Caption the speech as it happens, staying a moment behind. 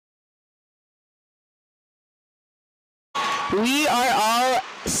We are all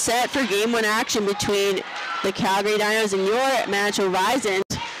set for game one action between the Calgary Dinos and your Manitoba Bisons.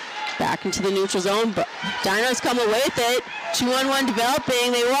 Back into the neutral zone, but Dinos come away with it. 2-on-1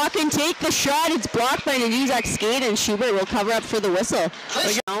 developing. They walk and take the shot. It's blocked by Naduzak's skate, and Schubert will cover up for the whistle.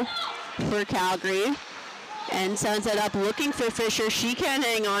 For Calgary. And sends it up looking for Fisher. She can't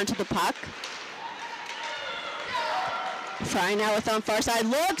hang on to the puck. Fry now with on far side.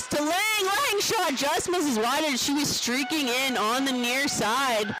 Looks to Lang. Lang shot just misses wide, and she was streaking in on the near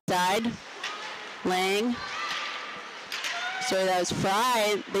side. Lang. Sorry, that was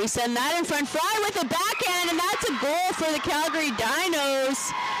Fry. They send that in front. Fry with a backhand, and that's a goal for the Calgary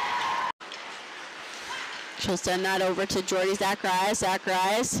Dinos. She'll send that over to Jordy Zacharias.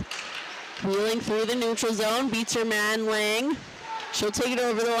 Zacharias wheeling through the neutral zone, beats her man Lang. She'll take it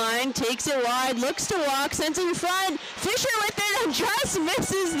over the line, takes it wide, looks to walk, sends it in front. Fisher with it and just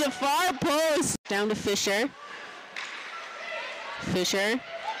misses the far post. Down to Fisher. Fisher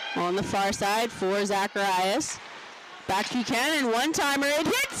on the far side for Zacharias. Back to Buchanan, one-timer, it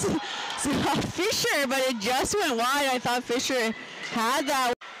hits Fisher, but it just went wide. I thought Fisher had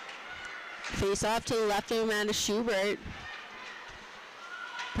that. Face off to the left of Amanda Schubert.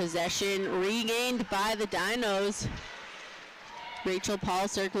 Possession regained by the Dinos. Rachel Paul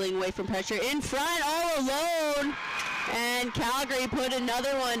circling away from pressure. In front, all alone. And Calgary put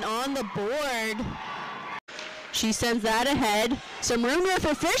another one on the board. She sends that ahead. Some room here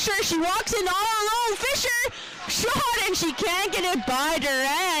for Fisher. She walks in all alone. Fisher shot, and she can't get it by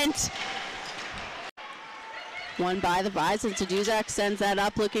Durant. One by the Bison. Duzak sends that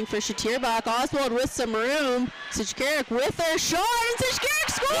up looking for Shatierbach. Oswald with some room. Sijkarik with her shot, and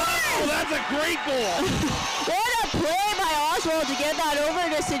Sijkarik scores! Wow, that's a great goal! What a play by Oswald to get that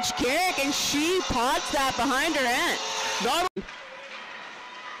over to Sijkarik, and she pots that behind Durant.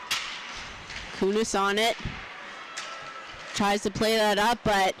 Kunis on it. Tries to play that up,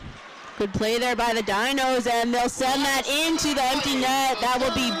 but good play there by the Dinos, and they'll send that into the empty net. That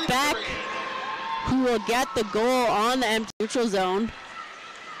will be Beck, who will get the goal on the empty neutral zone.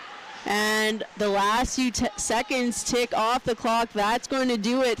 And the last few seconds tick off the clock. That's going to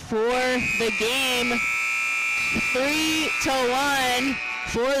do it for the game. 3-1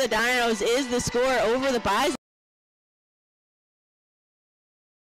 for the Dinos is the score over the Bisons.